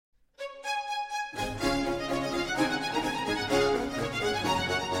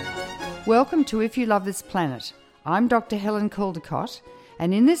Welcome to If You Love This Planet. I'm Dr. Helen Caldecott,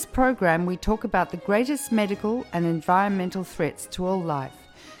 and in this program we talk about the greatest medical and environmental threats to all life,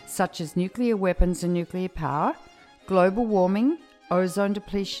 such as nuclear weapons and nuclear power, global warming, ozone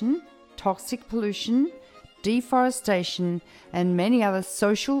depletion, toxic pollution, deforestation, and many other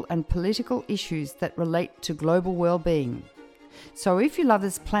social and political issues that relate to global well-being. So if you love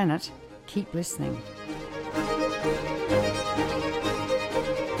this planet, keep listening.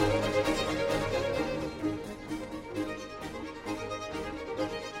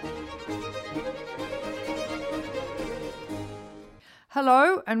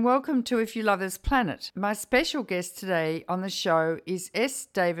 Hello and welcome to If You Love This Planet. My special guest today on the show is S.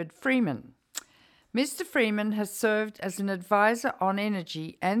 David Freeman. Mr. Freeman has served as an advisor on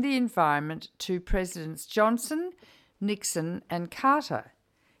energy and the environment to Presidents Johnson, Nixon and Carter.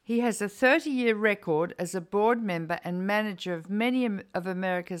 He has a 30-year record as a board member and manager of many of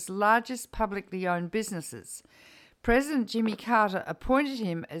America's largest publicly owned businesses. President Jimmy Carter appointed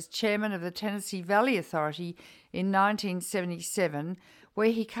him as chairman of the Tennessee Valley Authority in 1977, where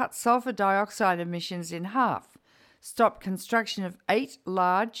he cut sulfur dioxide emissions in half, stopped construction of 8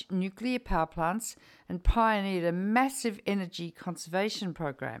 large nuclear power plants, and pioneered a massive energy conservation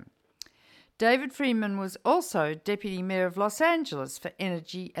program. David Freeman was also Deputy Mayor of Los Angeles for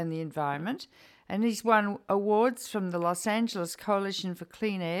Energy and the Environment, and he's won awards from the Los Angeles Coalition for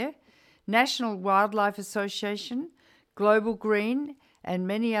Clean Air, National Wildlife Association, Global Green, and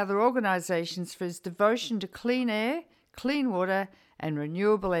many other organizations for his devotion to clean air, clean water, and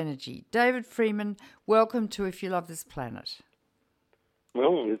renewable energy. David Freeman, welcome to If You Love This Planet.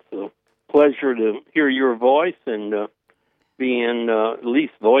 Well, it's a pleasure to hear your voice and be in at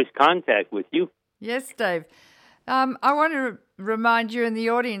least voice contact with you. Yes, Dave. I want to remind you and the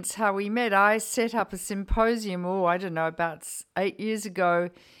audience how we met. I set up a symposium, about 8 years ago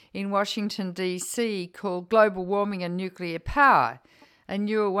in Washington, D.C., called Global Warming and Nuclear Power. And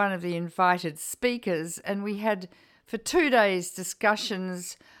you were one of the invited speakers. And we had, for 2 days,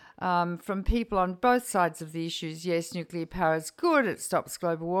 discussions from people on both sides of the issues. Yes, nuclear power is good. It stops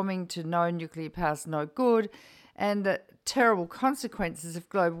global warming. To no, nuclear power is no good. And the terrible consequences of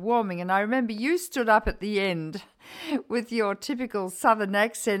global warming. And I remember you stood up at the end with your typical Southern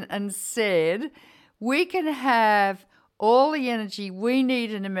accent and said, we can have all the energy we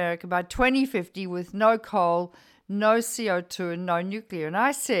need in America by 2050 with no coal, no CO2 and no nuclear. And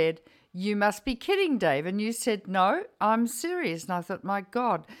I said, you must be kidding, Dave. And you said, no, I'm serious. And I thought, my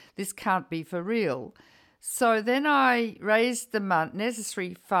God, this can't be for real. So then I raised the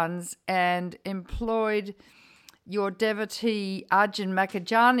necessary funds and employed your devotee Arjun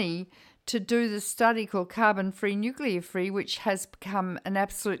Makajani to do the study called Carbon-Free, Nuclear-Free, which has become an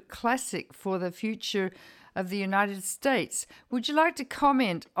absolute classic for the future of the United States. Would you like to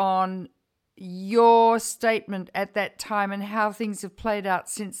comment on your statement at that time and how things have played out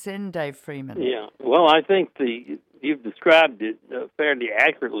since then, Dave Freeman? Yeah, well, I think you've described it fairly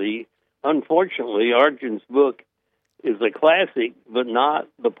accurately. Unfortunately, Arjun's book is a classic, but not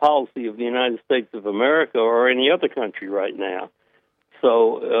the policy of the United States of America or any other country right now.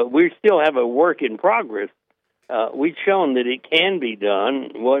 So we still have a work in progress. We've shown that it can be done.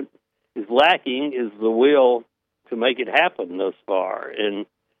 What is lacking is the will to make it happen thus far. And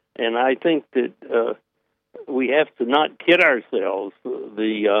I think that we have to not kid ourselves.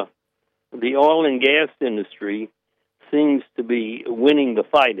 The oil and gas industry seems to be winning the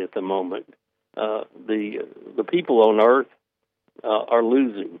fight at the moment. The people on Earth are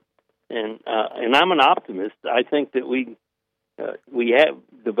losing, and I'm an optimist. I think that we have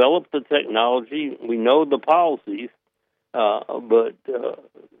developed the technology, we know the policies, but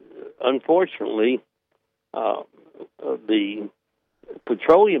unfortunately, the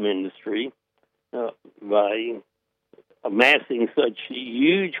petroleum industry, by amassing such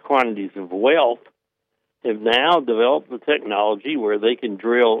huge quantities of wealth, have now developed the technology where they can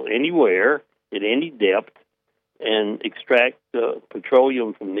drill anywhere at any depth and extract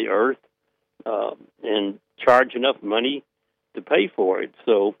petroleum from the earth and charge enough money to pay for it.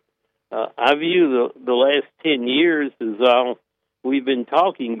 So I view the last 10 years as we've been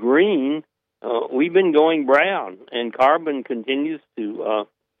talking green, we've been going brown, and carbon continues to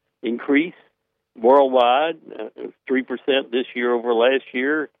increase worldwide, 3% this year over last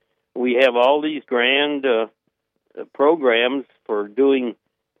year. We have all these grand programs for doing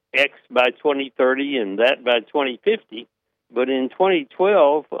X by 2030 and that by 2050, but in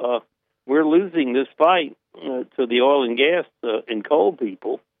 2012, we're losing this fight to the oil and gas and coal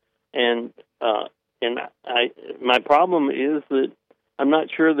people, and my problem is that I'm not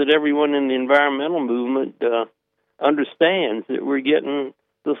sure that everyone in the environmental movement understands that we're getting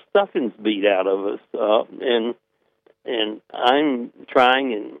the stuffing's beat out of us, and I'm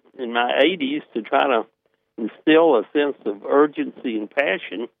trying in my 80s to try to instill a sense of urgency and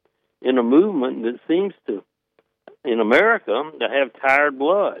passion in a movement that seems to, in America, to have tired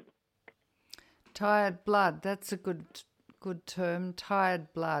blood. Tired blood, that's a good term,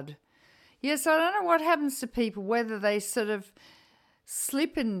 tired blood. Yes, I don't know what happens to people, whether they sort of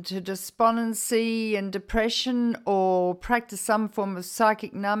slip into despondency and depression or practice some form of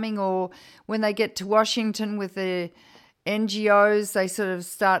psychic numbing, or when they get to Washington with their NGOs, they sort of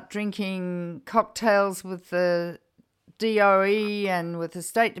start drinking cocktails with the DOE and with the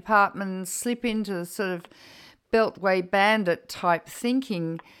State Department, slip into the sort of Beltway bandit type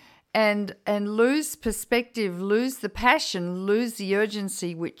thinking and lose perspective, lose the passion, lose the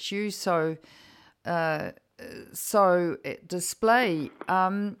urgency which you so display.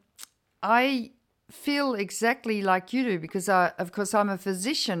 I feel exactly like you do because, of course, I'm a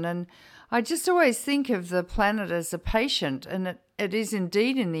physician, and I just always think of the planet as a patient, and it is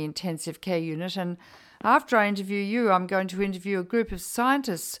indeed in the intensive care unit. And after I interview you, I'm going to interview a group of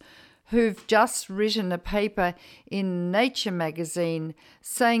scientists who've just written a paper in Nature magazine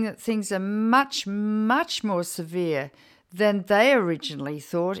saying that things are much, much more severe than they originally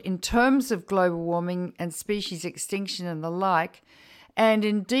thought in terms of global warming and species extinction and the like. And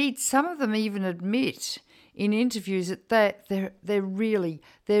indeed, some of them even admit in interviews that they're really,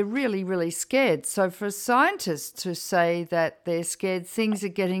 really scared. So for scientists to say that they're scared, things are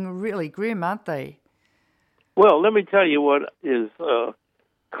getting really grim, aren't they? Well, let me tell you what is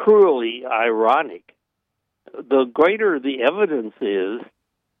cruelly ironic. The greater the evidence is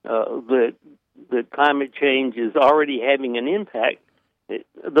that climate change is already having an impact,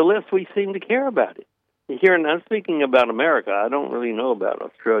 the less we seem to care about it. Here, and I'm speaking about America. I don't really know about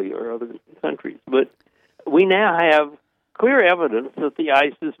Australia or other countries, but we now have clear evidence that the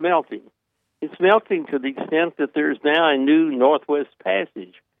ice is melting. It's melting to the extent that there's now a new Northwest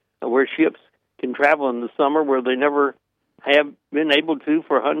Passage where ships can travel in the summer where they never have been able to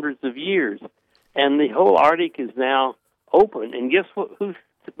for hundreds of years. And the whole Arctic is now open. And guess who's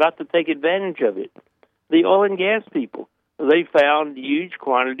about to take advantage of it? The oil and gas people. They found huge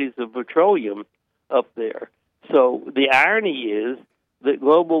quantities of petroleum up there. So the irony is that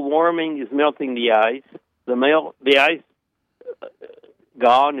global warming is melting the ice. The ice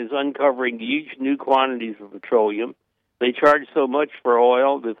gone is uncovering huge new quantities of petroleum. They charge so much for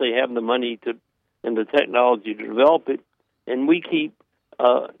oil that they have the money and the technology to develop it. And we keep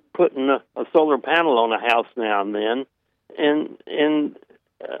putting a solar panel on a house now and then, and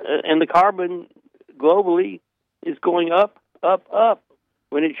the carbon globally is going up,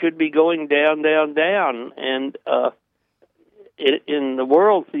 when it should be going down, down, and it in the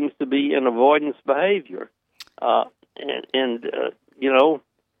world seems to be an avoidance behavior, you know,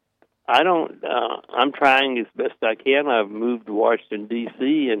 I don't. I'm trying as best I can. I've moved to Washington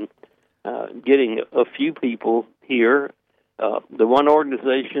D.C. and getting a few people here. The one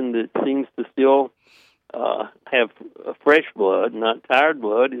organization that seems to still have fresh blood, not tired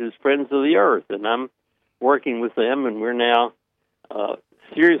blood, is Friends of the Earth, and I'm working with them, and we're now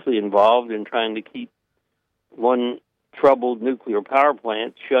seriously involved in trying to keep one troubled nuclear power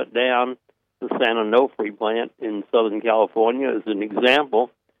plant shut down, the San Onofre plant in Southern California, as an example.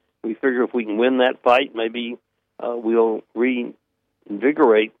 We figure if we can win that fight, maybe we'll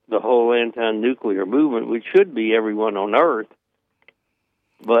reinvigorate the whole anti-nuclear movement, which should be everyone on Earth.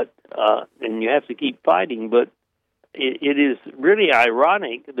 But and you have to keep fighting. But it is really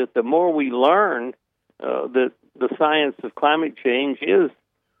ironic that the more we learn that the science of climate change is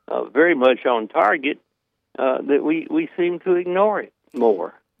very much on target, that we seem to ignore it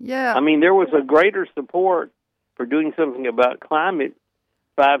more. Yeah. I mean, there was a greater support for doing something about climate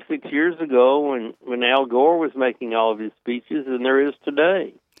 5-6 years ago when Al Gore was making all of his speeches than there is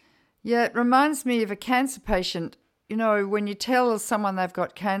today. Yeah, it reminds me of a cancer patient. You know, when you tell someone they've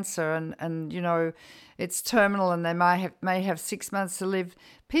got cancer and you know, it's terminal and they may have 6 months to live,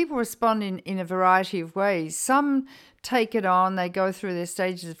 people respond in a variety of ways. Some take it on, they go through their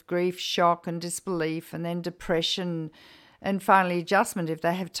stages of grief, shock and disbelief, and then depression, and finally adjustment if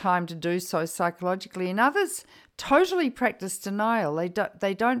they have time to do so psychologically. And others totally practice denial.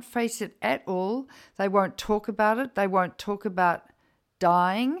 They don't face it at all. They won't talk about it. They won't talk about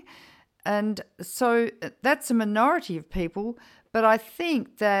dying. And so that's a minority of people, but I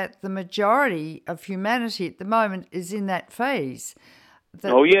think that the majority of humanity at the moment is in that phase.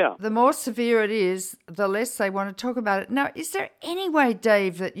 The more severe it is, the less they want to talk about it. Now, is there any way,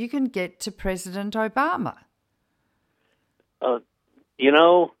 Dave, that you can get to President Obama? I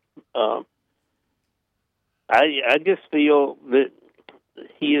just feel that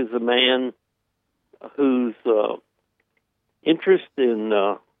he is a man whose interest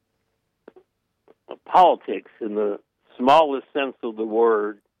in politics, in the smallest sense of the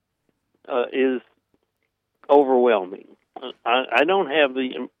word, is overwhelming. I don't have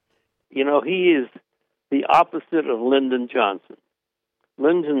the, he is the opposite of Lyndon Johnson.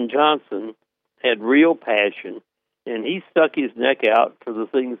 Lyndon Johnson had real passion, and he stuck his neck out for the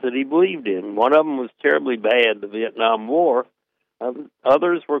things that he believed in. One of them was terribly bad, the Vietnam War.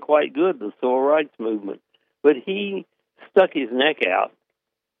 Others were quite good, the Civil Rights Movement. But he stuck his neck out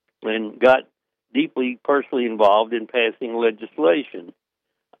and got deeply personally involved in passing legislation.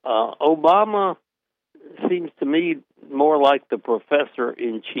 Obama seems to me more like the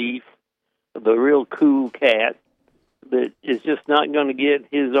professor-in-chief, the real cool cat that is just not going to get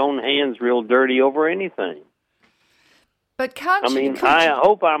his own hands real dirty over anything. But can't you? I mean, I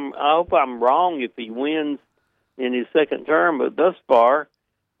hope I'm wrong if he wins in his second term. But thus far,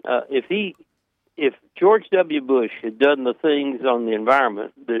 if George W. Bush had done the things on the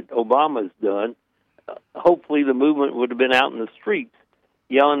environment that Obama's done, hopefully the movement would have been out in the streets,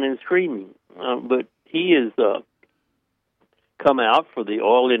 yelling and screaming. But he has come out for the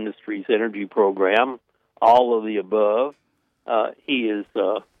oil industry's energy program, all of the above. He has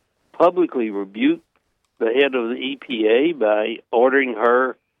publicly rebuked the head of the EPA by ordering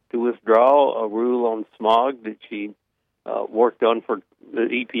her to withdraw a rule on smog that she the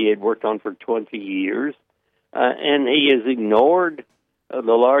EPA had worked on for 20 years. And he has ignored the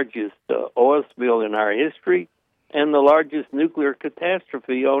largest oil spill in our history and the largest nuclear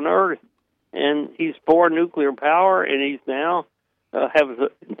catastrophe on Earth. And he's for nuclear power, and he's now have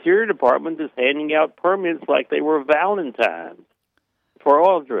the Interior Department that's handing out permits like they were Valentine's for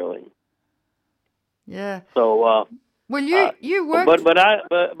oil drilling. Yeah. So, well, you work, but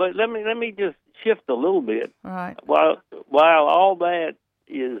let me just shift a little bit. All right. While all that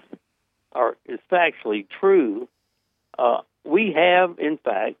is factually true, we have in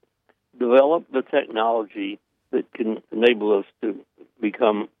fact developed the technology that can enable us to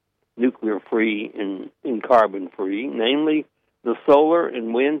become nuclear-free and carbon-free, namely the solar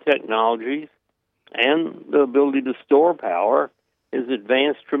and wind technologies, and the ability to store power is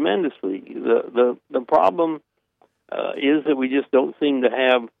advanced tremendously. The problem is that we just don't seem to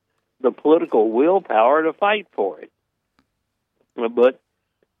have the political willpower to fight for it. But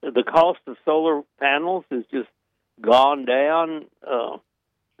the cost of solar panels has just gone down,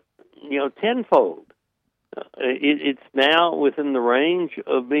 tenfold. It's now within the range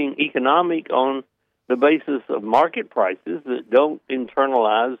of being economic on the basis of market prices that don't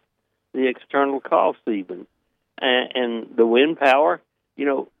internalize the external costs even. And the wind power,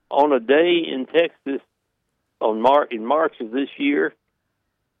 on a day in Texas in March of this year,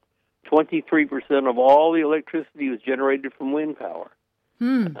 23% of all the electricity was generated from wind power.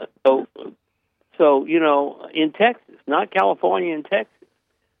 So in Texas, not California, in Texas.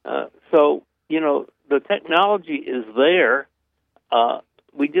 The technology is there.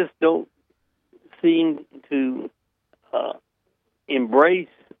 We just don't seem to embrace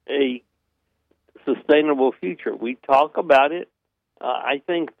a sustainable future. We talk about it. I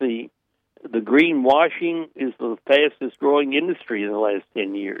think the greenwashing is the fastest growing industry in the last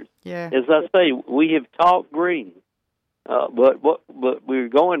 10 years. Yeah. As I say, we have talked green, but we're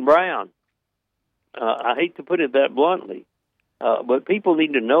going brown. I hate to put it that bluntly, but people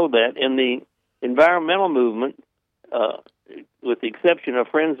need to know that. And the environmental movement, with the exception of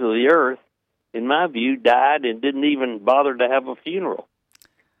Friends of the Earth, in my view, died and didn't even bother to have a funeral.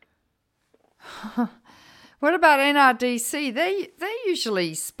 What about NRDC? They're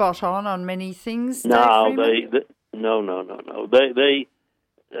usually spot on many things. No,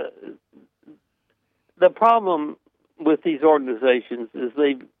 the problem with these organizations is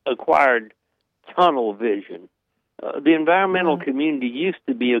they've acquired tunnel vision. The environmental community used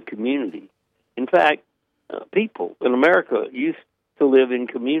to be a community. In fact, people in America used to live in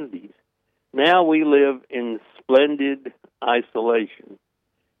communities. Now we live in splendid isolation.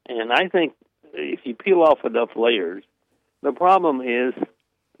 And I think if you peel off enough layers, the problem is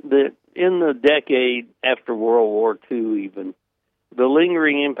that in the decade after World War II even, the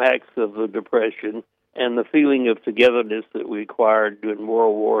lingering impacts of the Depression and the feeling of togetherness that we acquired during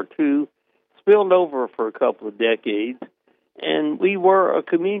World War II spilled over for a couple of decades, and we were a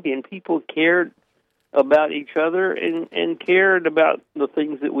community, and people cared about each other and cared about the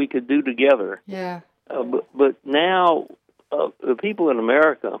things that we could do together. Yeah. But now the people in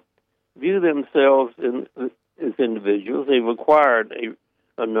America view themselves as individuals. They've acquired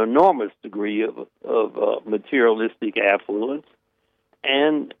an enormous degree of materialistic affluence,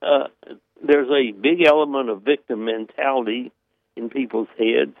 and there's a big element of victim mentality in people's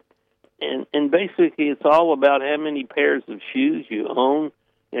heads. And basically, it's all about how many pairs of shoes you own,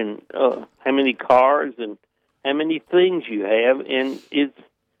 and how many cars, and how many things you have, and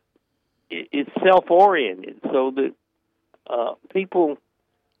it's self-oriented, so that people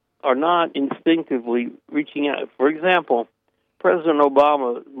are not instinctively reaching out. For example, President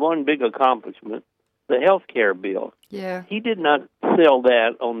Obama, one big accomplishment, the health care bill. Yeah. He did not sell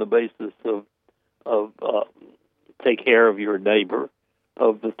that on the basis of take care of your neighbor,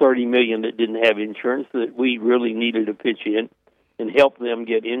 of the 30 million that didn't have insurance, that we really needed to pitch in and help them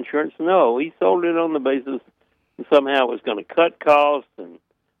get insurance. No, he sold it on the basis that somehow it was going to cut costs and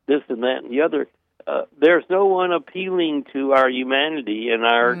this and that and the other. There's no one appealing to our humanity and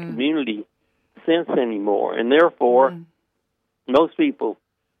our community sense anymore, and therefore most people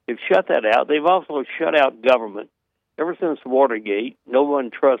have shut that out. They've also shut out government. Ever since Watergate, no one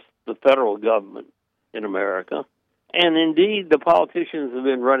trusts the federal government in America. And indeed, the politicians have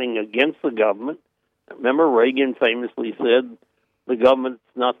been running against the government. Remember, Reagan famously said, the government's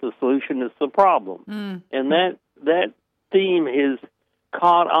not the solution, it's the problem. And that theme has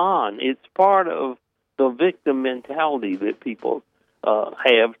caught on. It's part of the victim mentality that people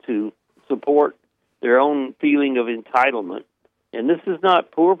have to support their own feeling of entitlement. And this is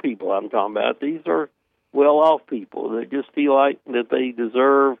not poor people I'm talking about. These are well-off people that just feel like that they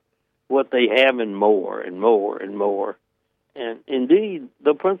deserve what they have and more and more and more. And indeed,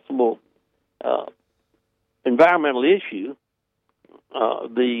 the principal environmental issue,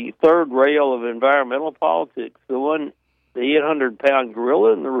 the third rail of environmental politics, the 800-pound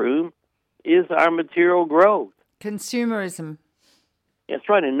gorilla in the room, is our material growth. Consumerism. That's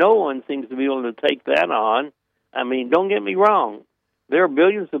right, and no one seems to be able to take that on. I mean, don't get me wrong. There are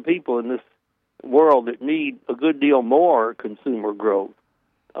billions of people in this world that need a good deal more consumer growth.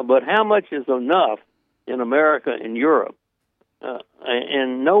 But how much is enough in America and Europe?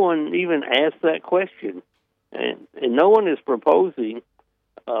 And no one even asked that question. And no one is proposing,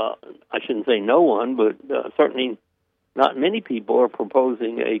 I shouldn't say no one, but certainly not many people are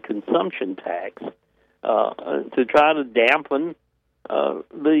proposing a consumption tax to try to dampen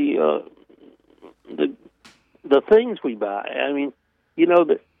the things we buy. I mean, you know,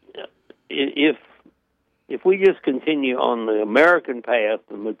 if we just continue on the American path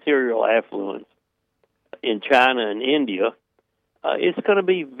of material affluence in China and India, it's going to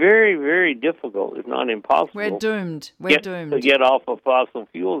be very, very difficult, if not impossible. We're doomed. To get off of fossil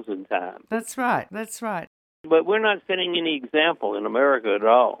fuels in time. That's right. That's right. But we're not setting any example in America at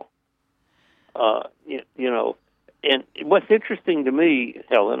all. You know, and what's interesting to me,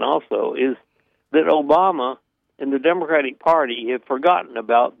 Helen, also, is that Obama and the Democratic Party have forgotten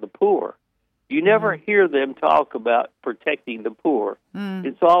about the poor. You never hear them talk about protecting the poor.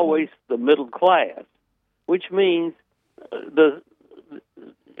 It's always the middle class, which means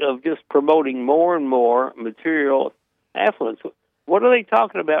of just promoting more and more material affluence. What are they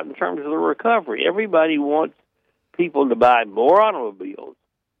talking about in terms of the recovery? Everybody wants people to buy more automobiles,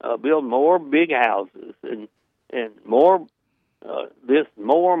 build more big houses, and more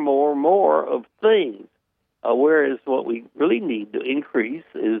more of things. Whereas what we really need to increase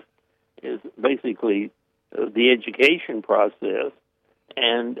is basically the education process,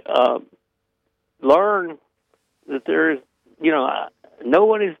 and learn that there's, you know, no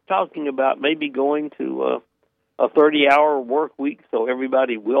one is talking about maybe going to a 30-hour work week so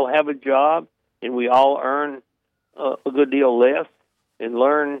everybody will have a job and we all earn a good deal less, and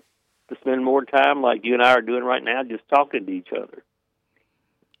learn to spend more time like you and I are doing right now, just talking to each other.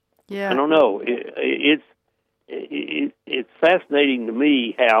 Yeah, I don't know. It's fascinating to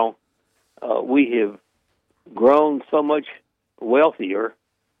me how we have grown so much wealthier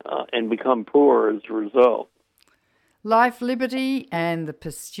and become poorer as a result. Life, liberty, and the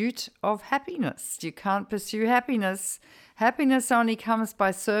pursuit of happiness. You can't pursue happiness. Happiness only comes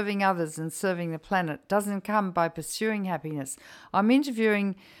by serving others and serving the planet. It doesn't come by pursuing happiness. I'm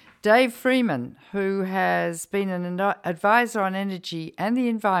interviewing Dave Freeman, who has been an advisor on energy and the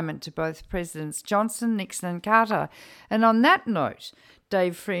environment to both Presidents Johnson, Nixon, and Carter. And on that note,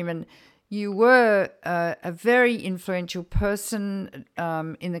 Dave Freeman, you were a very influential person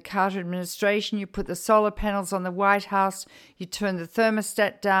in the Carter administration. You put the solar panels on the White House. You turned the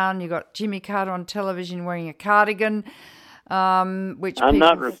thermostat down. You got Jimmy Carter on television wearing a cardigan. Which I'm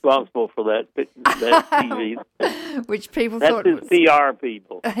not responsible for that TV. Which people That's thought his was PR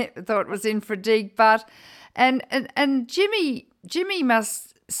people thought was in for a dig. But and Jimmy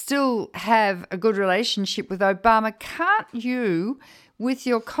must still have a good relationship with Obama. Can't you, with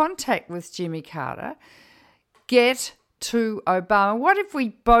your contact with Jimmy Carter, get to Obama? What if we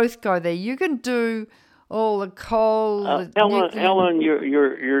both go there? You can do all the coal, the nuclear. Helen,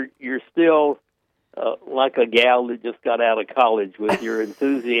 you're still like a gal that just got out of college with your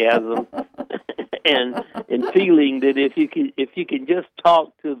enthusiasm and feeling that if you can just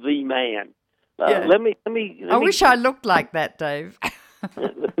talk to the man. Let me. I wish I looked like that, Dave.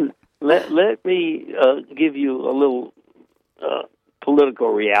 let me give you a little political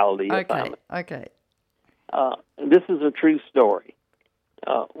reality. Okay. This is a true story.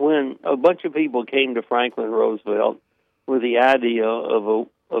 When a bunch of people came to Franklin Roosevelt with the idea of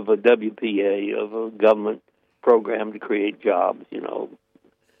a WPA, of a government program to create jobs,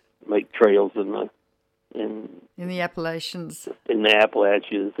 make trails in the Appalachians,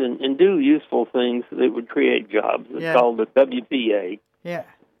 and do useful things that would create jobs. It's called the WPA. Yeah.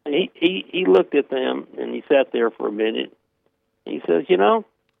 He looked at them and he sat there for a minute. He says,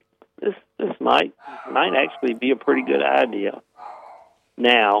 this might actually be a pretty good idea.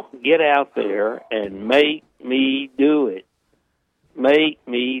 Now, get out there and make me do it. Make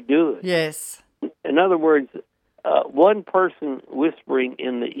me do it. Yes. In other words, one person whispering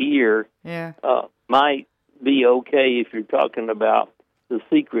in the ear might be okay if you're talking about the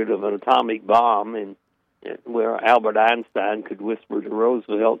secret of an atomic bomb, and where Albert Einstein could whisper to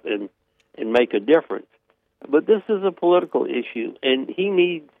Roosevelt and make a difference. But this is a political issue, and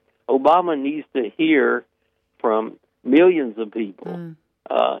Obama needs to hear from millions of people.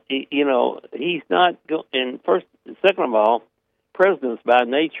 He's not. Second of all, presidents by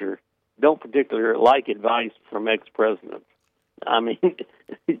nature don't particularly like advice from ex-presidents. I mean,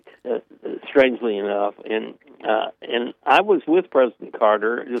 strangely enough, and I was with President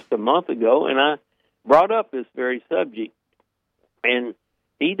Carter just a month ago, and I brought up this very subject, and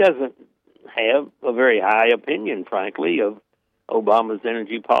he doesn't have a very high opinion, frankly, of Obama's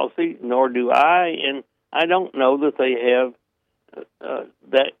energy policy, nor do I, and I don't know that they have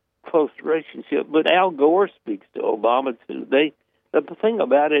that close relationship. But Al Gore speaks to Obama too. The thing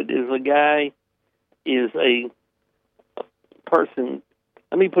about it is, a guy is a person.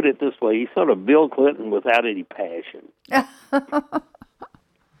 Let me put it this way: he's sort of Bill Clinton without any passion.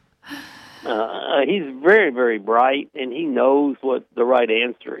 He's very, very bright, and he knows what the right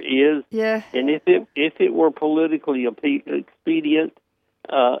answer is. Yeah. And if it were politically expedient,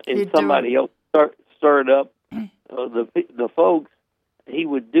 and somebody else stirred up the folks, he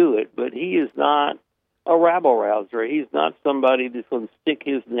would do it. But he is not a rabble rouser. He's not somebody that's going to stick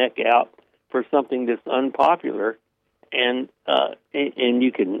his neck out for something that's unpopular. And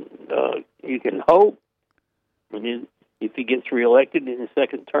you can hope. I mean, if he gets reelected in his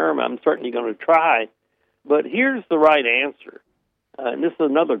second term, I'm certainly going to try. But here's the right answer, and this is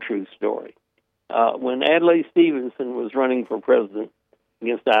another true story. When Adlai Stevenson was running for president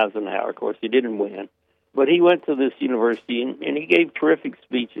against Eisenhower, of course, he didn't win, but he went to this university, and he gave terrific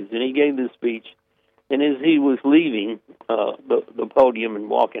speeches, and he gave this speech, and as he was leaving the podium and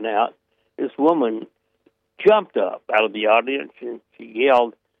walking out, this woman jumped up out of the audience, and she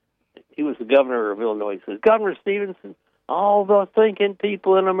yelled, he was the governor of Illinois, he says, "Governor Stevenson, all the thinking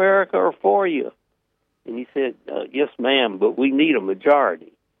people in America are for you." And he said, "Yes, ma'am, but we need a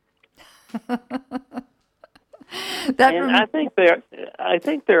majority." I think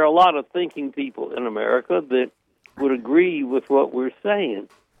there are a lot of thinking people in America that would agree with what we're saying,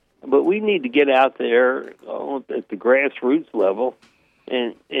 but we need to get out there at the grassroots level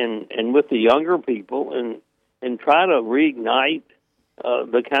and with the younger people and try to reignite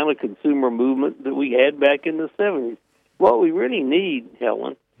the kind of consumer movement that we had back in the 70s. What we really need,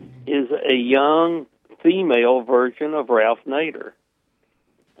 Helen, is a young female version of Ralph Nader.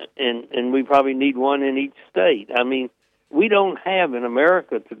 And we probably need one in each state. I mean, we don't have in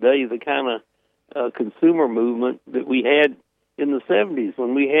America today the kind of consumer movement that we had in the 70s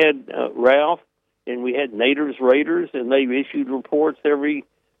when we had Ralph and we had Nader's Raiders, and they issued reports every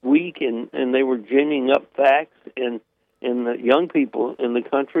week, and they were ginning up facts, and the young people in the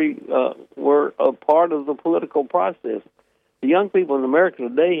country were a part of the political process. The young people in America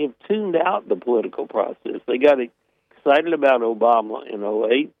today have tuned out the political process. They got excited about Obama in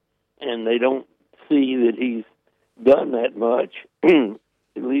 2008, and they don't see that he's done that much, at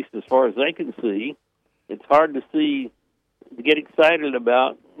least as far as they can see. It's hard to get excited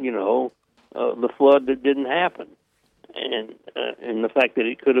about, the flood that didn't happen, and the fact that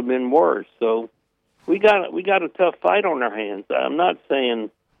it could have been worse. So we got a tough fight on our hands. I'm not saying,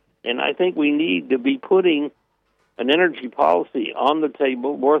 and I think we need to be putting an energy policy on the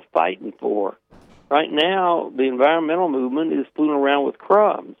table worth fighting for. Right now, the environmental movement is fooling around with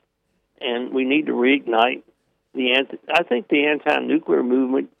crumbs, and we need to reignite I think the anti-nuclear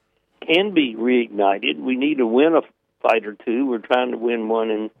movement can be reignited. We need to win a fight or two. We're trying to win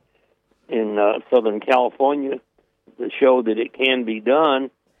one in Southern California to show that it can be done.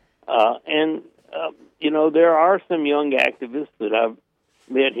 There are some young activists that I've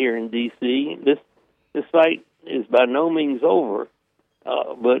met here in D.C. This fight is by no means over,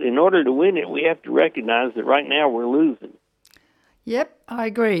 but in order to win it, we have to recognize that right now we're losing. Yep, I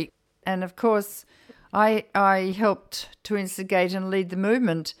agree. And of course, I helped to instigate and lead the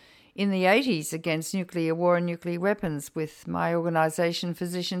movement in the 80s against nuclear war and nuclear weapons with my organisation,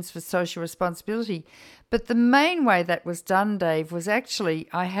 Physicians for Social Responsibility. But the main way that was done, Dave, was actually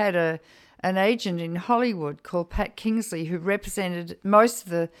I had an agent in Hollywood called Pat Kingsley who represented most of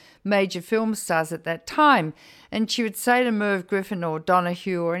the major film stars at that time. And she would say to Merv Griffin or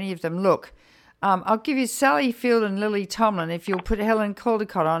Donahue or any of them, look, I'll give you Sally Field and Lily Tomlin if you'll put Helen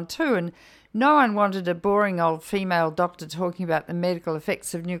Caldicott on too. And no one wanted a boring old female doctor talking about the medical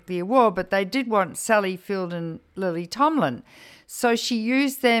effects of nuclear war, but they did want Sally Field and Lily Tomlin. So she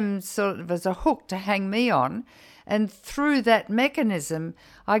used them sort of as a hook to hang me on. And through that mechanism,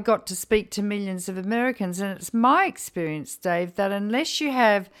 I got to speak to millions of Americans. And it's my experience, Dave, that unless you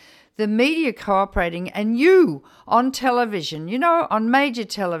have the media cooperating and you on television, on major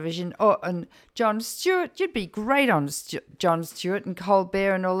television, and Jon Stewart, you'd be great on Jon Stewart and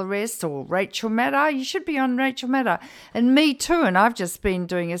Colbert and all the rest, or Rachel Maddow, you should be on Rachel Maddow, and me too, and I've just been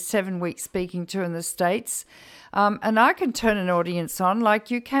doing a 7-week speaking tour in the States, and I can turn an audience on like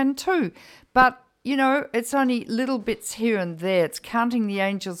you can too, but it's only little bits here and there. It's counting the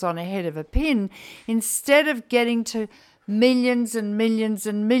angels on a head of a pin instead of getting to millions and millions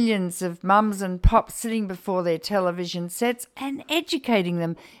and millions of mums and pops sitting before their television sets and educating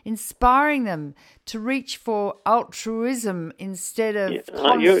them, inspiring them to reach for altruism instead of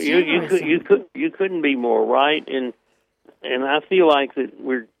consumerism. You couldn't be more right, and I feel like that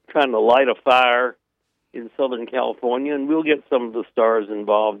we're trying to light a fire in Southern California, and we'll get some of the stars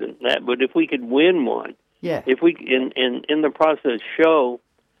involved in that. But if we could win one, if we in the process show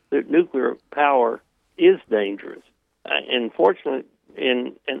that nuclear power is dangerous. And fortunately,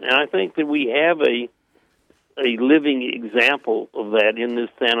 and I think that we have a living example of that in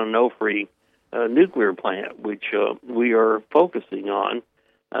this San Onofre nuclear plant, which we are focusing on.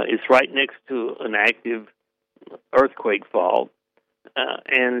 It's right next to an active earthquake fault,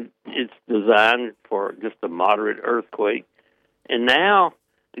 and it's designed for just a moderate earthquake. And now,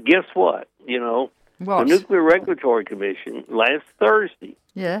 guess what? The Nuclear Regulatory Commission last Thursday,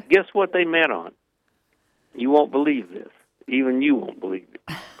 guess what they met on? You won't believe this. Even you won't believe it.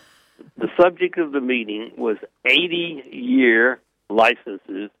 The subject of the meeting was 80-year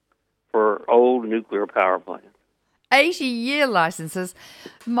licenses for old nuclear power plants. 80-year licenses?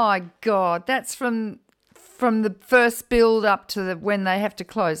 My God, that's from the first build up to when they have to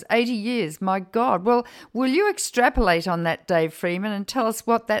close. 80 years, my God. Well, will you extrapolate on that, Dave Freeman, and tell us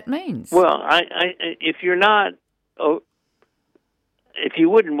what that means? Well, if you're not... if you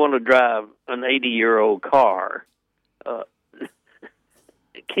wouldn't want to drive an 80-year-old car,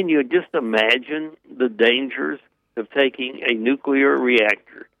 can you just imagine the dangers of taking a nuclear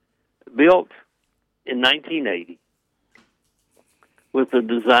reactor built in 1980 with the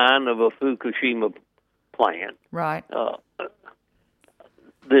design of a Fukushima plant, right?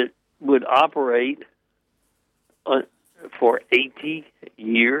 That would operate for 80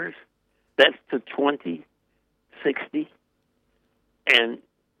 years? That's to 2060. And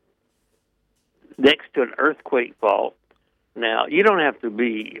next to an earthquake fault. Now, you don't have to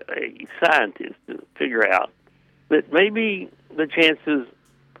be a scientist to figure out that maybe the chances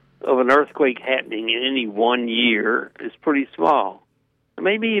of an earthquake happening in any 1 year is pretty small.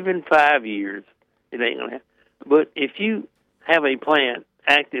 Maybe even 5 years, it ain't going to happen. But if you have a plant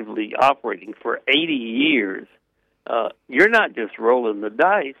actively operating for 80 years, you're not just rolling the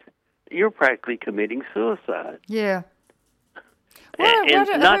dice, you're practically committing suicide. Yeah.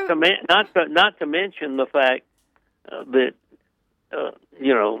 Not to mention the fact that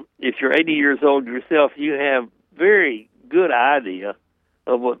if you're 80 years old yourself, you have very good idea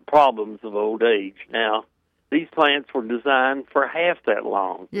of what problems of old age. Now, these plants were designed for half that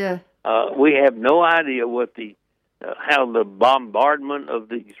long. Yeah. We have no idea what how the bombardment of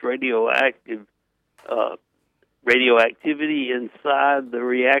these radioactivity inside the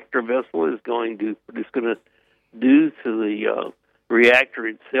reactor vessel is going to do to the reactor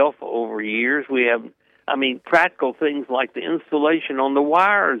itself over years. We have, practical things like the insulation on the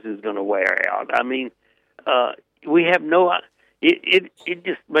wires is going to wear out. We have no. It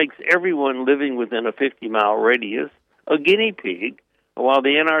just makes everyone living within a 50-mile radius a guinea pig, while the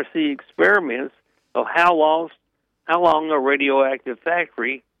NRC experiments of how long a radioactive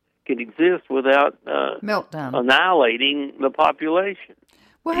factory can exist without meltdown, annihilating the population.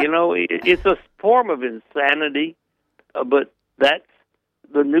 Well, You know, it's a form of insanity, but that's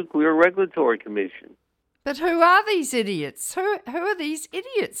the Nuclear Regulatory Commission. but who are these idiots? Who are these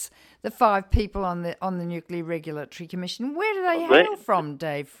idiots? The 5 people on the Nuclear Regulatory Commission. Where do they hail from,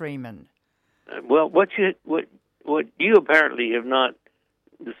 Dave Freeman? Well, what you apparently have not,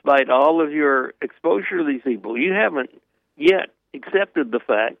 despite all of your exposure to these people, you haven't yet accepted the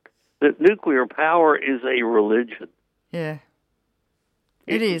fact that nuclear power is a religion. Yeah,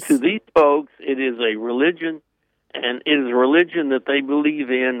 it is. To these folks, it is a religion, and it is a religion that they believe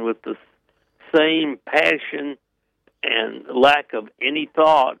in with the same passion and lack of any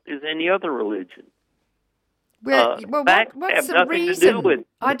thought as any other religion. Well, what's the reason?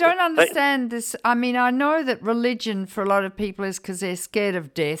 I don't understand this. I mean, I know that religion for a lot of people is because they're scared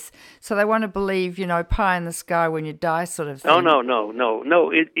of death, so they want to believe, pie in the sky when you die sort of thing.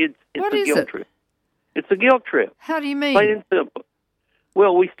 No. It's what a guilt trip. It's a guilt trip. How do you mean? Plain and simple.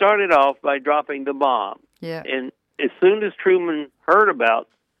 Well, we started off by dropping the bomb. Yeah. And as soon as Truman heard about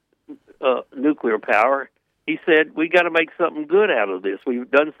nuclear power, he said, we got to make something good out of this. We've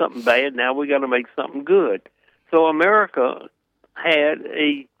done something bad, now we got to make something good. So America had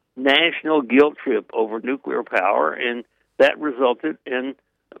a national guilt trip over nuclear power, and that resulted in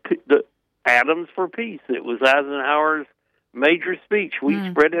the Atoms for Peace. It was Eisenhower's major speech.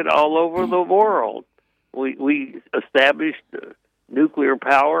 We spread it all over the world. We established nuclear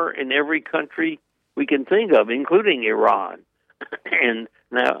power in every country we can think of, including Iran. And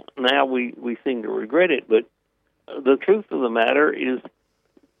now we seem to regret it. But the truth of the matter is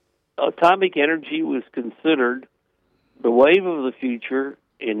atomic energy was considered the wave of the future,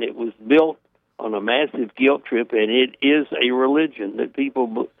 and it was built on a massive guilt trip, and it is a religion that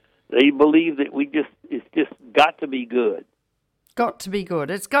people, they believe that it's just got to be good. Got to be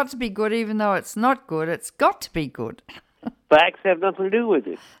good. It's got to be good even though it's not good. It's got to be good. Facts have nothing to do with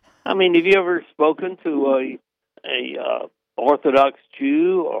it. I mean, have you ever spoken to a Orthodox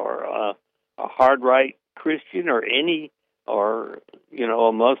Jew or a hard right Christian or a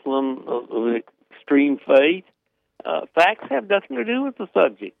Muslim of extreme faith? Facts have nothing to do with the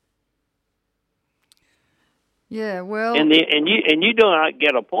subject. Yeah, well, and you do not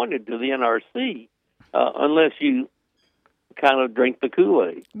get appointed to the NRC unless you kind of drink the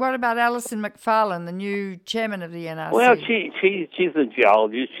Kool-Aid. What about Alison McFarlane, the new chairman of the NRC? Well, she's a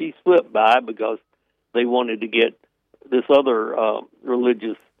geologist. She slipped by because they wanted to get this other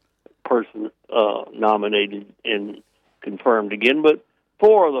religious person nominated and confirmed again. But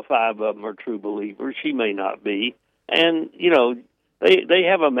 4 of the 5 of them are true believers. She may not be. And, they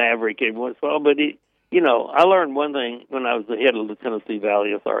have a maverick every once in a while. But, I learned one thing when I was the head of the Tennessee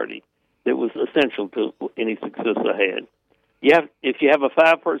Valley Authority that was essential to any success I had. If you have a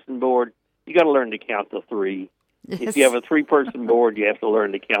 5-person board, you got to learn to count to 3. Yes. If you have a 3-person board, you have to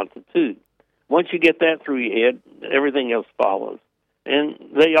learn to count to 2. Once you get that through your head, everything else follows. And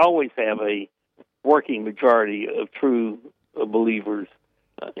they always have a working majority of true believers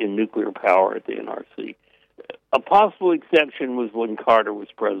in nuclear power at the NRC. A possible exception was when Carter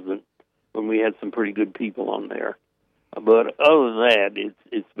was president, when we had some pretty good people on there. But other than that,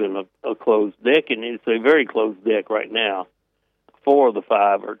 it's been a closed deck, and it's a very closed deck right now. 4 of the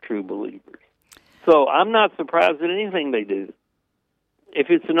 5 are true believers. So I'm not surprised at anything they do. If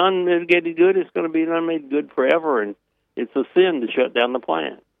it's an unmitigated good, it's going to be an unmitigated good forever, and it's a sin to shut down the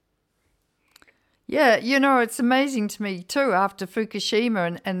plant. Yeah, it's amazing to me, too, after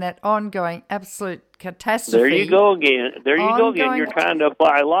Fukushima and that ongoing absolute catastrophe. There you go again. You're trying to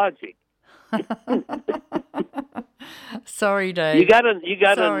apply logic. Sorry, Dave. You got to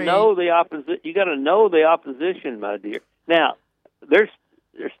know the opposite. You got to know the opposition, my dear. Now, there's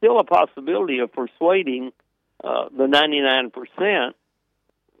still a possibility of persuading the 99%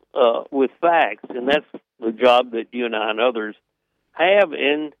 with facts, and that's the job that you and I and others have.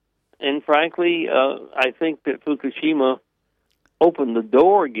 And frankly, I think that Fukushima opened the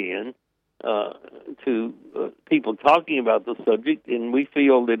door again to people talking about the subject, and we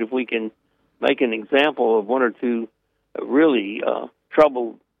feel that if we can make an example of 1 or 2 really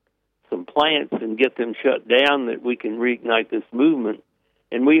troubled some plants and get them shut down, that we can reignite this movement.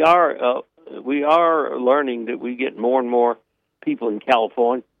 And we are learning that we get more and more people in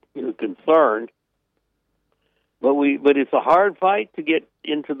California concerned. But it's a hard fight to get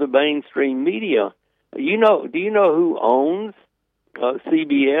into the mainstream media. Do you know who owns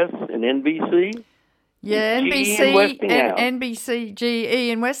CBS and NBC? Yeah, NBC and NBC, GE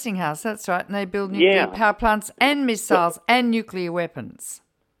and Westinghouse. That's right, and they build nuclear power plants and missiles and nuclear weapons.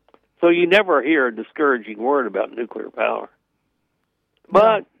 So you never hear a discouraging word about nuclear power.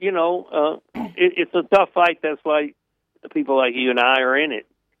 But, it's a tough fight. That's why people like you and I are in it.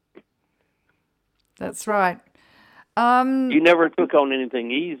 That's right. You never took on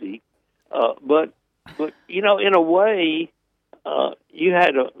anything easy, but in a way, you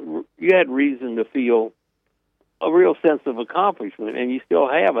had reason to feel a real sense of accomplishment, and you still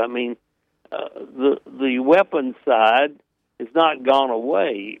have. I mean, the weapons side has not gone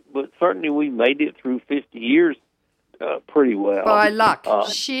away, but certainly we made it through 50 years pretty well. By luck,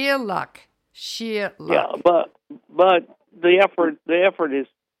 sheer luck. Yeah, but the effort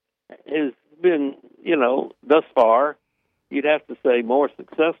has been, thus far, you'd have to say more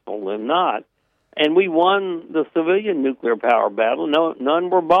successful than not. And we won the civilian nuclear power battle. None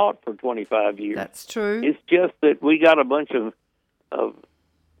were bought for 25 years. That's true. It's just that we got a bunch of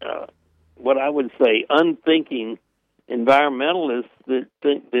what I would say unthinking environmentalists that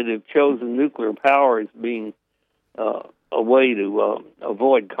think that have chosen nuclear power as being a way to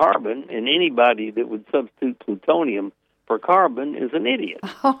avoid carbon, and anybody that would substitute plutonium for carbon is an idiot.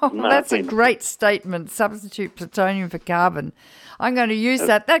 Oh, that's a great statement. Substitute plutonium for carbon. I'm going to use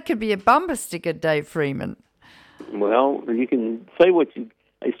that. That could be a bumper sticker, Dave Freeman. Well, you can say what you.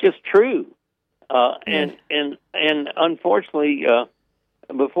 It's just true, and unfortunately,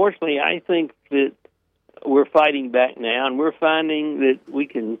 but fortunately, I think that we're fighting back now, and we're finding that we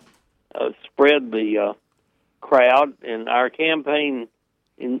can spread the crowd, and our campaign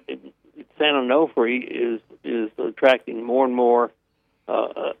in San Onofre is attracting more and more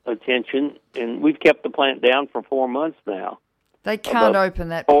attention, and we've kept the plant down for 4 months now. They can't open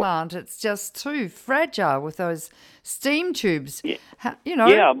that plant. It's just too fragile with those steam tubes. Yeah,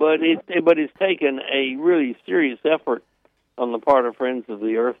 Yeah, but it's taken a really serious effort on the part of Friends of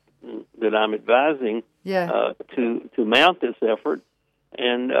the Earth that I'm advising to mount this effort,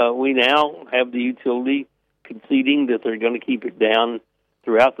 and we now have the utility conceding that they're going to keep it down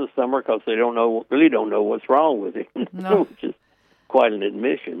throughout the summer because they really don't know what's wrong with it, which is quite an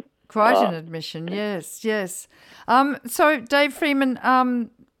admission. Quite an admission, yes. So, Dave Freeman,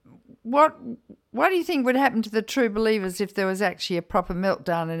 what do you think would happen to the true believers if there was actually a proper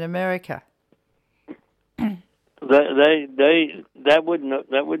meltdown in America? That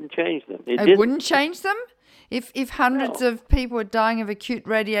wouldn't change them. It wouldn't change them? If hundreds of people are dying of acute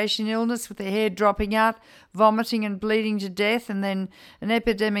radiation illness with their hair dropping out, vomiting and bleeding to death, and then an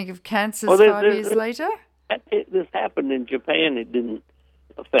epidemic of cancers 5 years later? This happened in Japan. It didn't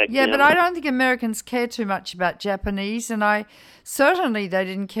affect them. But I don't think Americans care too much about Japanese, and certainly they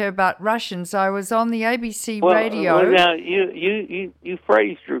didn't care about Russians. I was on the ABC radio. Well, now, you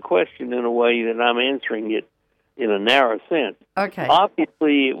phrased your question in a way that I'm answering it in a narrow sense. Okay.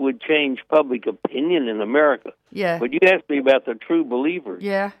 Obviously, it would change public opinion in America. Yeah. But you asked me about the true believers.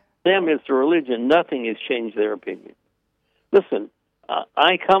 Yeah. Them, it's a religion. Nothing has changed their opinion. Listen,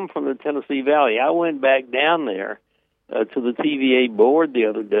 I come from the Tennessee Valley. I went back down there to the TVA board the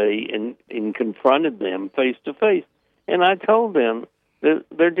other day and confronted them face to face. And I told them that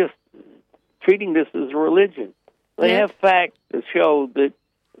they're just treating this as a religion. They have facts to show that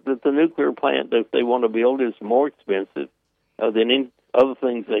the nuclear plant that they want to build is more expensive than any other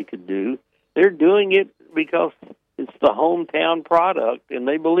things they could do. They're doing it because it's the hometown product, and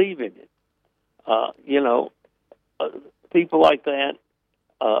they believe in it. People like that,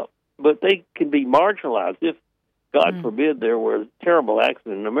 but they can be marginalized. If, God forbid, there were a terrible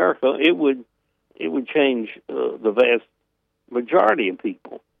accident in America, it would change the vast majority of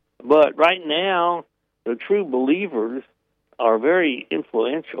people. But right now, the true believers are very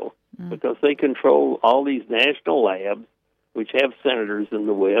influential because they control all these national labs, which have senators in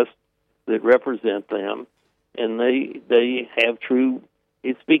the West that represent them, and they have true.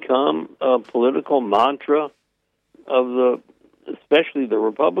 It's become a political mantra of especially the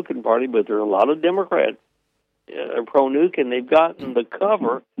Republican Party, but there are a lot of Democrats pro-nuke, and they've gotten the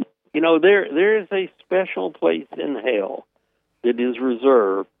cover. There is a special place in hell that is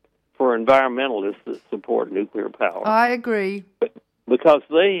reserved for environmentalists that support nuclear power. I agree. Because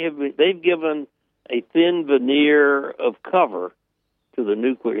they've given a thin veneer of cover to the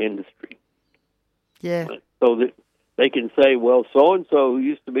nuclear industry. Yeah. So that they can say, well, so-and-so who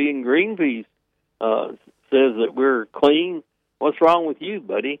used to be in Greenpeace says that we're clean. What's wrong with you,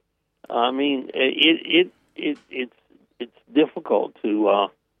 buddy? I mean, it's difficult to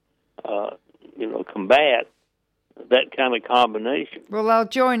combat that kind of combination. Well, I'll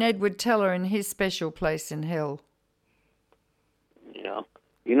join Edward Teller in his special place in hell. Yeah.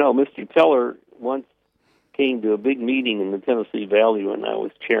 Mr. Teller once came to a big meeting in the Tennessee Valley when I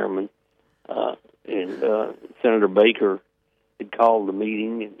was chairman, and Senator Baker had called the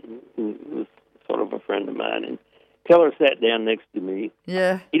meeting, and he was sort of a friend of mine, and Teller sat down next to me.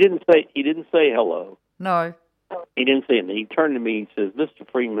 Yeah. He didn't say hello. No. He didn't say anything. He turned to me and says, Mr.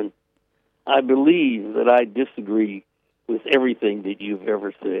 Freeman, I believe that I disagree with everything that you've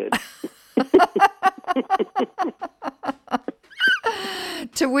ever said.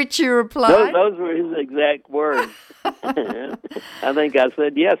 To which you replied? Those were his exact words. I think I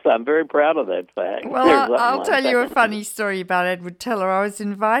said, yes, I'm very proud of that fact. Well, I'll tell you a funny story about Edward Teller. I was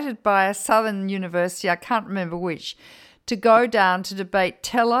invited by a southern university, I can't remember which, to go down to debate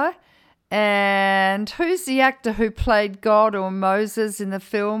Teller and who's the actor who played God or Moses in the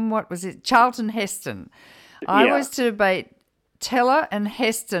film? What was it? Charlton Heston. I was to debate Teller and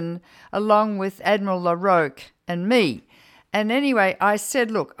Heston along with Admiral LaRocque and me. And anyway, I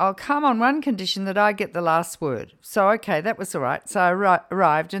said, look, I'll come on one condition, that I get the last word. So, okay, that was all right. So I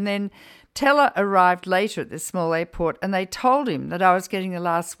arrived, and then Teller arrived later at this small airport, and they told him that I was getting the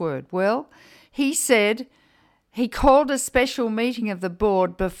last word. Well, he said he called a special meeting of the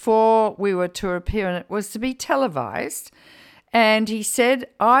board before we were to appear, and it was to be televised. And he said,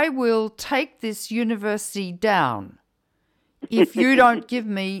 I will take this university down if you don't give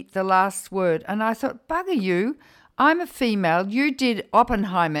me the last word. And I thought, bugger you. I'm a female. You did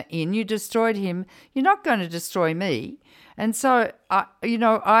Oppenheimer you destroyed him. You're not going to destroy me. And so,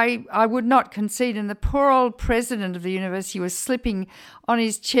 I would not concede. And the poor old president of the university was slipping on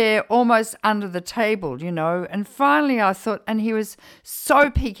his chair almost under the table, And finally I thought, and he was so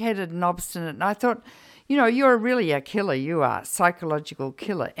pig-headed and obstinate. And I thought, you're really a killer. You are, psychological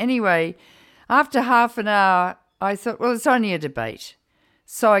killer. Anyway, after half an hour, I thought, well, it's only a debate.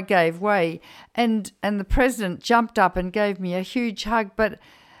 So I gave way, and the president jumped up and gave me a huge hug. But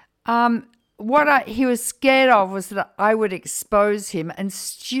what he was scared of was that I would expose him, and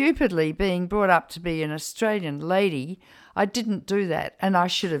stupidly, being brought up to be an Australian lady, I didn't do that, and I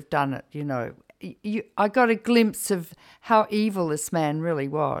should have done it. I got a glimpse of how evil this man really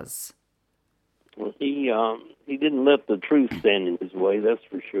was. Well, he didn't let the truth stand in his way, that's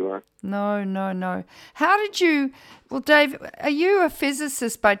for sure. No. How did you... Well, Dave, are you a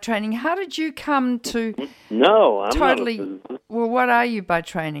physicist by training? How did you come to... No, I'm not a physicist. Well, what are you by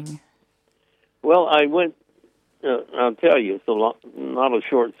training? Well, I went... I'll tell you, it's not a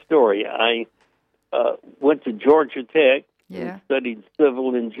short story. I went to Georgia Tech and studied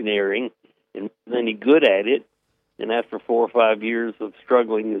civil engineering and was any good at it. And after 4 or 5 years of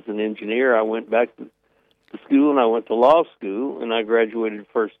struggling as an engineer, I went back to school, and I went to law school, and I graduated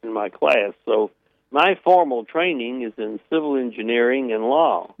first in my class. So my formal training is in civil engineering and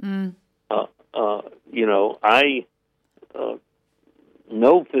law. I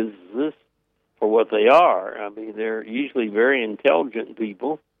know physicists for what they are. I mean, they're usually very intelligent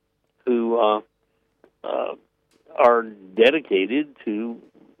people who are dedicated to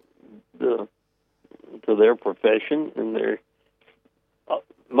their profession, and they're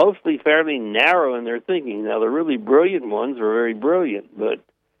mostly fairly narrow in their thinking. Now, the really brilliant ones are very brilliant, but,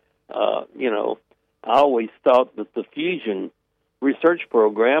 I always thought that the fusion research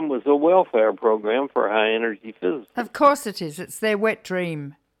program was a welfare program for high-energy physicists. Of course it is. It's their wet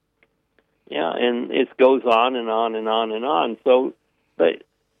dream. Yeah, and it goes on and on and on and on. So, I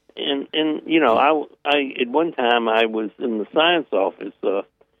at one time I was in the science office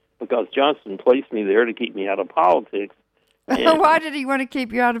because Johnson placed me there to keep me out of politics. Why did he want to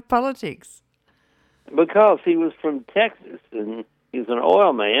keep you out of politics? Because he was from Texas, and he was an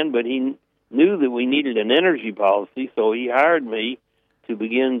oil man, but he knew that we needed an energy policy, so he hired me to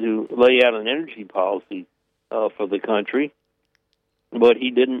begin to lay out an energy policy for the country. But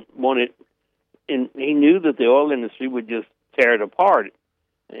he didn't want it, and he knew that the oil industry would just tear it apart.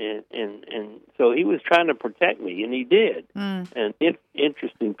 And so he was trying to protect me, and he did. And the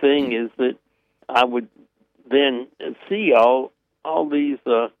interesting thing is that I would then see all these...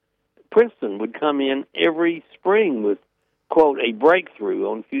 Princeton would come in every spring with, quote, a breakthrough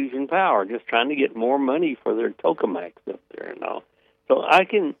on fusion power, just trying to get more money for their tokamaks up there and all. So I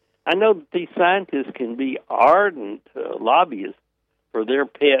know that these scientists can be ardent lobbyists for their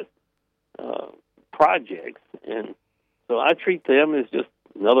pet projects, and so I treat them as just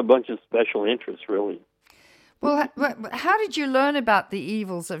another bunch of special interests, really. Well, how did you learn about the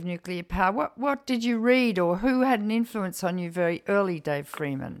evils of nuclear power? What did you read, or who had an influence on you very early, Dave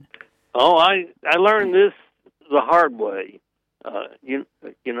Freeman? Oh, I learned this the hard way.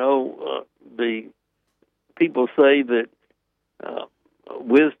 The people say that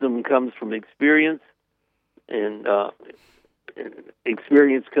wisdom comes from experience, and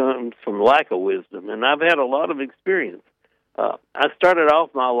experience comes from lack of wisdom. And I've had a lot of experience. I started off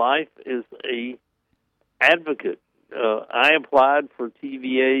my life as a advocate. I applied for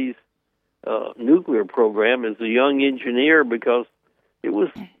TVA's nuclear program as a young engineer because it was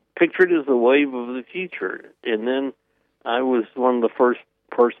pictured as the wave of the future. And then I was one of the first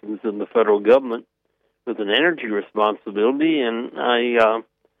persons in the federal government with an energy responsibility, and I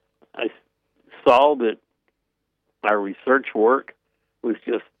saw that our research work was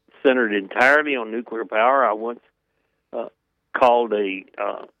just centered entirely on nuclear power. I once called a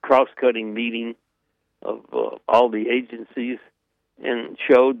cross-cutting meeting of all the agencies and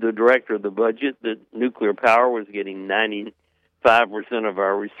showed the director of the budget that nuclear power was getting 95% of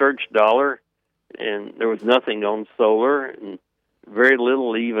our research dollar, and there was nothing on solar and very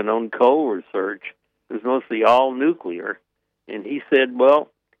little even on coal research. It was mostly all nuclear. And he said, well,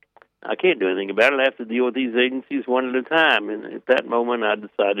 I can't do anything about it. I have to deal with these agencies one at a time. And at that moment, I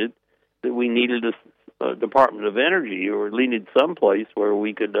decided that we needed a Department of Energy, or needed someplace where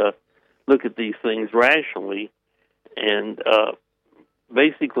we could look at these things rationally. And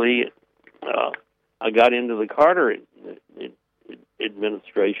basically, I got into the Carter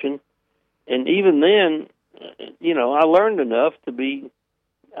administration. And even then, I learned enough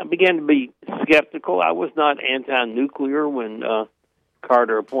I began to be skeptical. I was not anti-nuclear when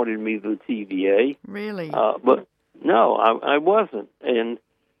Carter appointed me to the TVA. Really? But no, I wasn't. And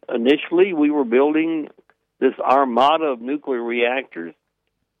initially, we were building this armada of nuclear reactors.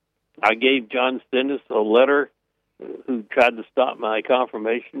 I gave John Stennis a letter who tried to stop my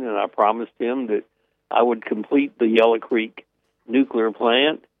confirmation, and I promised him that I would complete the Yellow Creek nuclear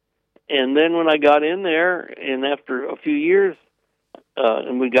plant. And then when I got in there, and after a few years,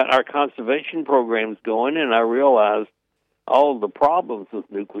 and we got our conservation programs going, and I realized all the problems with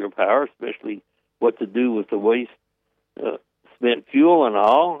nuclear power, especially what to do with the waste spent fuel and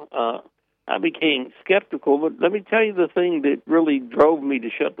all, I became skeptical. But let me tell you the thing that really drove me to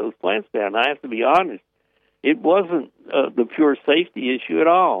shut those plants down. I have to be honest. It wasn't the pure safety issue at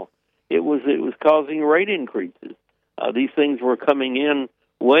all. It was causing rate increases. These things were coming in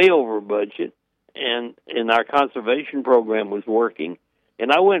way over budget, and our conservation program was working.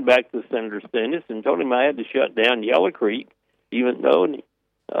 And I went back to Senator Stennis and told him I had to shut down Yellow Creek, even though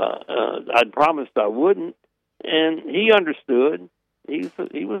I'd promised I wouldn't. And he understood. He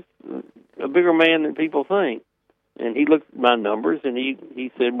was a bigger man than people think. And he looked at my numbers, and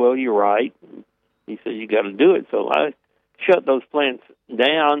he said, well, you're right. He said, you got to do it. So I shut those plants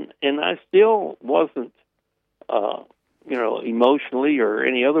down, and I still wasn't, emotionally or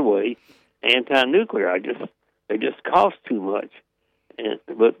any other way anti-nuclear. They just cost too much.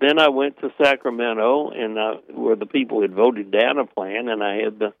 But then I went to Sacramento, and where the people had voted down a plan, and I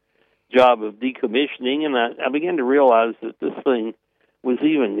had the job of decommissioning, and I began to realize that this thing was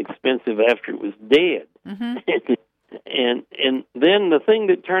even expensive after it was dead. Mm-hmm. and then the thing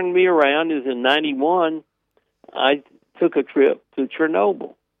that turned me around is in 91, I took a trip to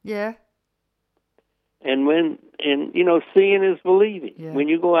Chernobyl. Yeah. And seeing is believing. Yeah. When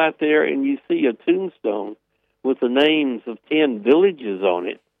you go out there and you see a tombstone with the names of 10 villages on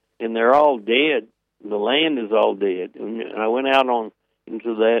it, and they're all dead, the land is all dead. And I went out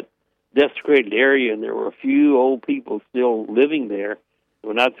into that desecrated area, and there were a few old people still living there.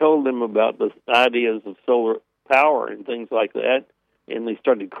 When I told them about the ideas of solar power and things like that, and they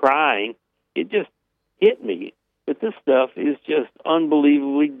started crying, it just hit me. But this stuff is just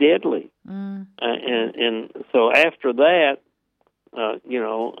unbelievably deadly. Mm. And so after that,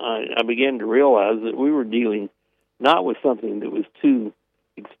 I began to realize that we were dealing not with something that was too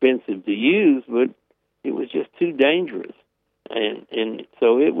expensive to use, but it was just too dangerous. And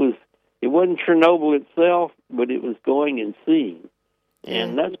so it wasn't Chernobyl itself, but it was going and seeing.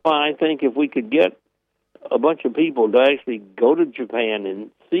 And that's why I think if we could get a bunch of people to actually go to Japan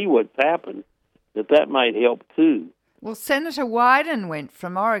and see what's happened, that might help too. Well, Senator Wyden went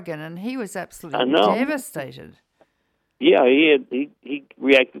from Oregon, and he was absolutely devastated. Yeah, he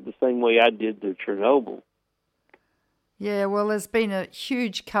reacted the same way I did to Chernobyl. Yeah, well, there's been a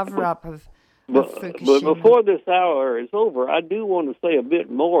huge cover-up of Fukushima. But before this hour is over, I do want to say a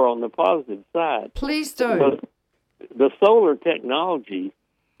bit more on the positive side. Please do. The solar technology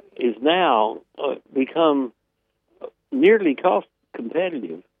is now become nearly cost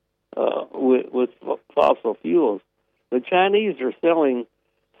competitive with fossil fuels. The Chinese are selling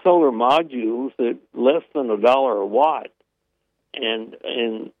solar modules at less than $1 a watt,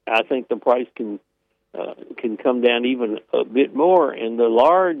 and I think the price can come down even a bit more. And the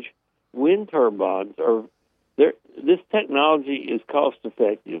large wind turbines are there. This technology is cost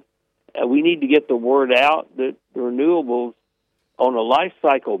effective. We need to get the word out that the renewables on a life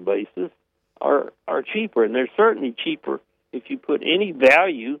cycle basis are cheaper, and they're certainly cheaper if you put any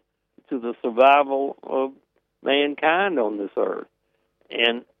value to the survival of mankind on this earth.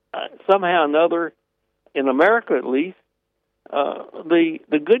 And somehow or another, in America at least, the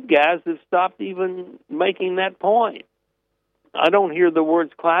good guys have stopped even making that point. I don't hear the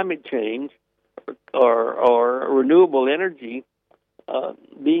words climate change or renewable energy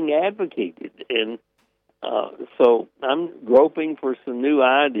being advocated. And so I'm groping for some new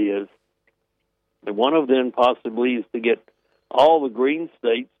ideas. And one of them possibly is to get all the green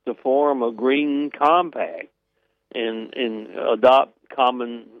states to form a green compact and adopt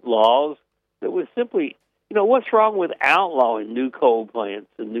common laws that would simply, what's wrong with outlawing new coal plants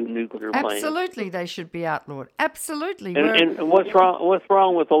and new nuclear plants? Absolutely, they should be outlawed. Absolutely. And what's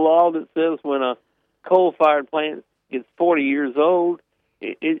wrong with a law that says when a coal-fired plant gets 40 years old,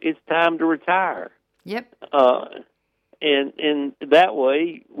 it's time to retire? Yep. And that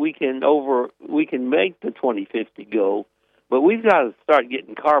way we can make the 2050 goal, but we've got to start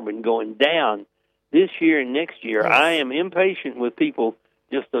getting carbon going down this year and next year. Yes. I am impatient with people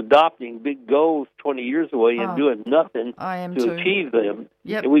just adopting big goals 20 years away and doing nothing to achieve them.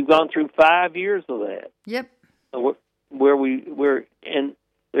 Yep. And we've gone through 5 years of that. Yep. And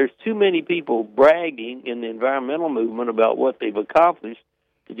there's too many people bragging in the environmental movement about what they've accomplished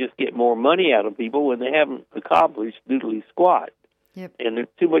to just get more money out of people when they haven't accomplished doodly squat. Yep. And there's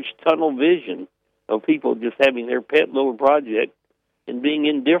too much tunnel vision of people just having their pet little project and being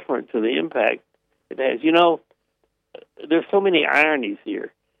indifferent to the impact it has. There's so many ironies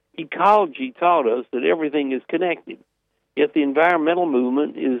here. Ecology taught us that everything is connected, yet the environmental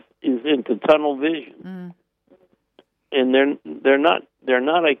movement is into tunnel vision, and they're not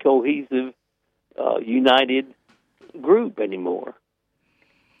a cohesive, united group anymore.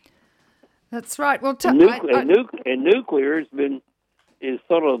 That's right. Well, nuclear is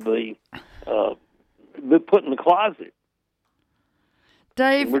sort of been put in the closet.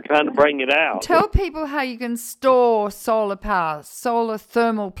 Dave, and we're trying to bring it out. Tell people how you can store solar power, solar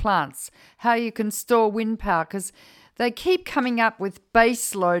thermal plants, how you can store wind power, because they keep coming up with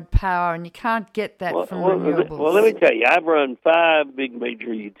base load power, and you can't get that from renewables. Well, let me tell you, I've run 5 big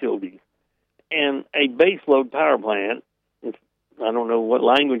major utilities, and a base load power plant, I don't know what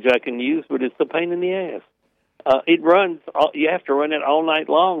language I can use, but it's a pain in the ass. It runs. You have to run it all night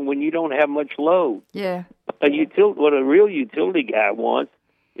long when you don't have much load. Yeah. What a real utility guy wants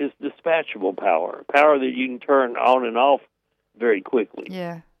is dispatchable power that you can turn on and off very quickly.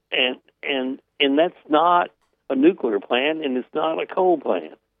 Yeah. And that's not a nuclear plant, and it's not a coal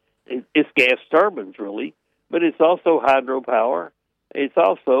plant. It's gas turbines, really, but it's also hydropower. It's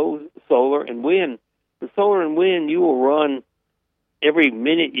also solar and wind. The solar and wind you will run every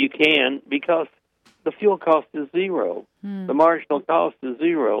minute you can because the fuel cost is zero. The marginal cost is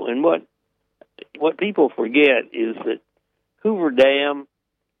zero. And what people forget is that Hoover Dam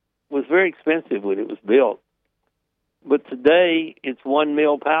was very expensive when it was built. But today it's 1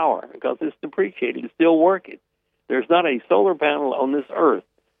 mil power because it's depreciated. It's still working. There's not a solar panel on this earth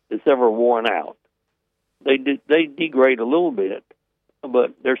that's ever worn out. They degrade a little bit,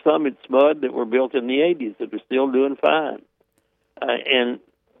 but there's some at SMUD that were built in the 80s that are still doing fine. And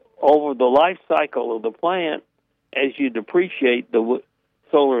over the life cycle of the plant, as you depreciate the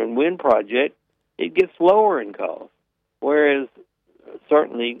solar and wind project, it gets lower in cost. Whereas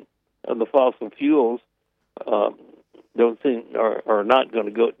certainly the fossil fuels don't seem are not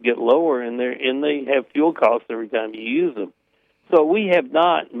going to get lower, and they have fuel costs every time you use them. So we have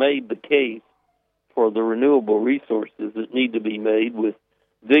not made the case for the renewable resources that need to be made with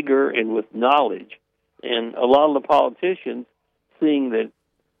vigor and with knowledge. And a lot of the politicians, seeing that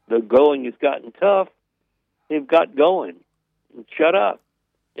the going has gotten tough, they've got going. And shut up,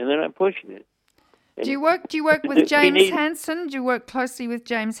 and they're not pushing it. And do you work with James Hansen? Do you work closely with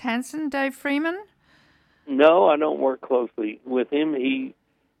James Hansen, Dave Freeman? No, I don't work closely with him. He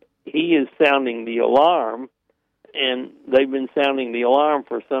is sounding the alarm, and they've been sounding the alarm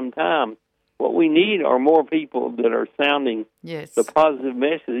for some time. What we need are more people that are sounding the positive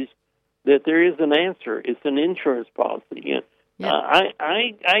message that there is an answer. It's an insurance policy.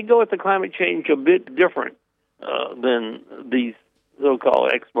 I go at the climate change a bit different than these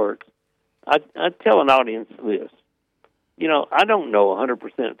so-called experts. I tell an audience this. I don't know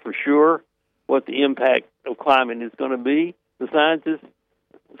 100% for sure what the impact of climate is going to be. The scientists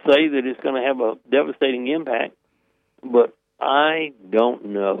say that it's going to have a devastating impact, but I don't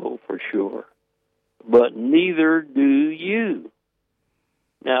know for sure. But neither do you.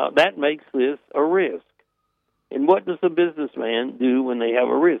 Now, that makes this a risk. And what does a businessman do when they have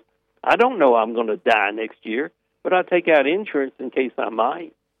a risk? I don't know I'm going to die next year, but I take out insurance in case I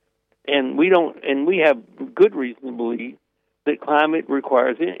might. And we have good reason to believe that climate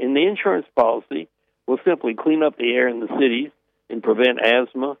requires it. And the insurance policy will simply clean up the air in the cities and prevent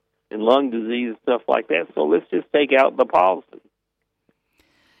asthma and lung disease and stuff like that. So let's just take out the policy.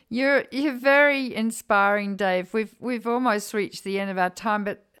 You're very inspiring, Dave. We've almost reached the end of our time,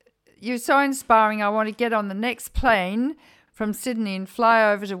 but you're so inspiring. I want to get on the next plane from Sydney and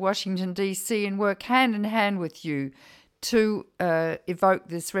fly over to Washington, D.C. and work hand in hand with you to evoke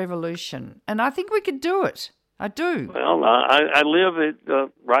this revolution. And I think we could do it. I do. Well, I live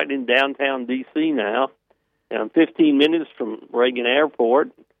right in downtown D.C. now. I'm 15 minutes from Reagan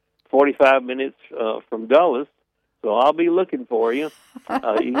Airport, 45 minutes from Dulles. So I'll be looking for you.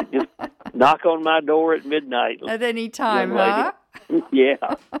 You can just knock on my door at midnight. At any time, huh? Yeah.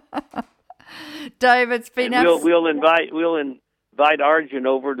 Dave, it's been we'll invite Arjun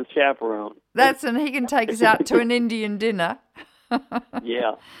over to chaperone. And he can take us out to an Indian dinner.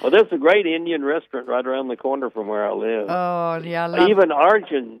 Yeah. Well, there's a great Indian restaurant right around the corner from where I live. Oh, yeah, I love Even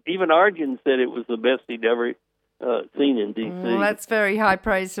Arjun said it was the best he'd ever seen in D.C. Well, that's very high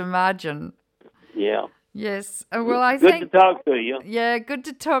praise from Arjun. Yeah. Yes. Well, good to talk to you. Yeah, good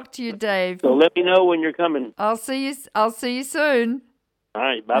to talk to you, Dave. So let me know when you're coming. I'll see you soon. All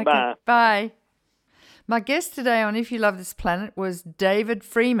right. Bye-bye. Okay, bye. My guest today on If You Love This Planet was David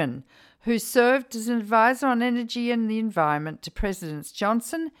Freeman, who served as an advisor on energy and the environment to Presidents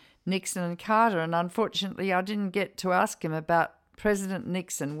Johnson, Nixon and Carter. And unfortunately, I didn't get to ask him about President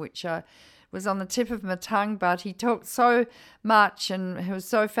Nixon, which was on the tip of my tongue, but he talked so much and it was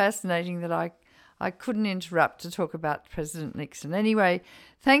so fascinating that I couldn't interrupt to talk about President Nixon. Anyway,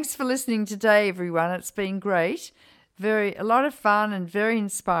 thanks for listening today, everyone. It's been great. A lot of fun and very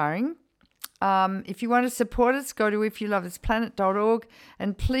inspiring. If you want to support us, go to ifyoulovethisplanet.org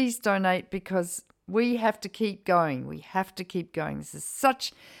and please donate because we have to keep going. We have to keep going. This is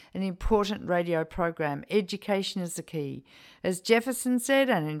such an important radio program. Education is the key. As Jefferson said,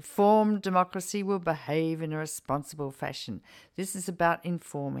 an informed democracy will behave in a responsible fashion. This is about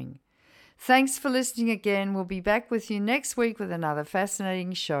informing. Thanks for listening again. We'll be back with you next week with another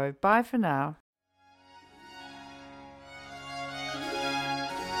fascinating show. Bye for now.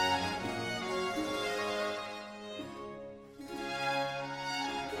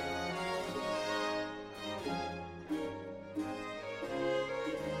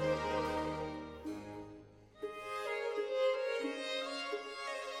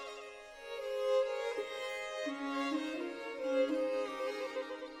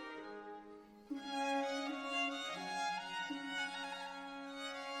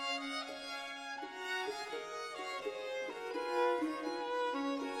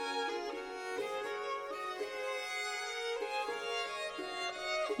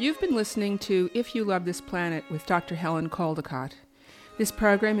 You've been listening to If You Love This Planet with Dr. Helen Caldicott. This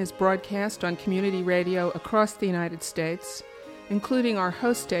program is broadcast on community radio across the United States, including our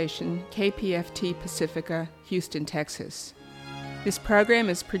host station, KPFT Pacifica, Houston, Texas. This program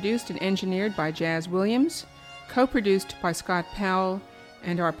is produced and engineered by Jazz Williams, co-produced by Scott Powell,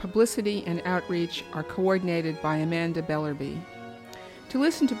 and our publicity and outreach are coordinated by Amanda Bellerby. To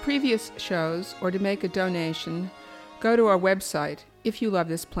listen to previous shows or to make a donation, go to our website,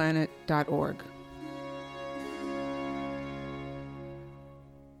 ifyoulovethisplanet.org.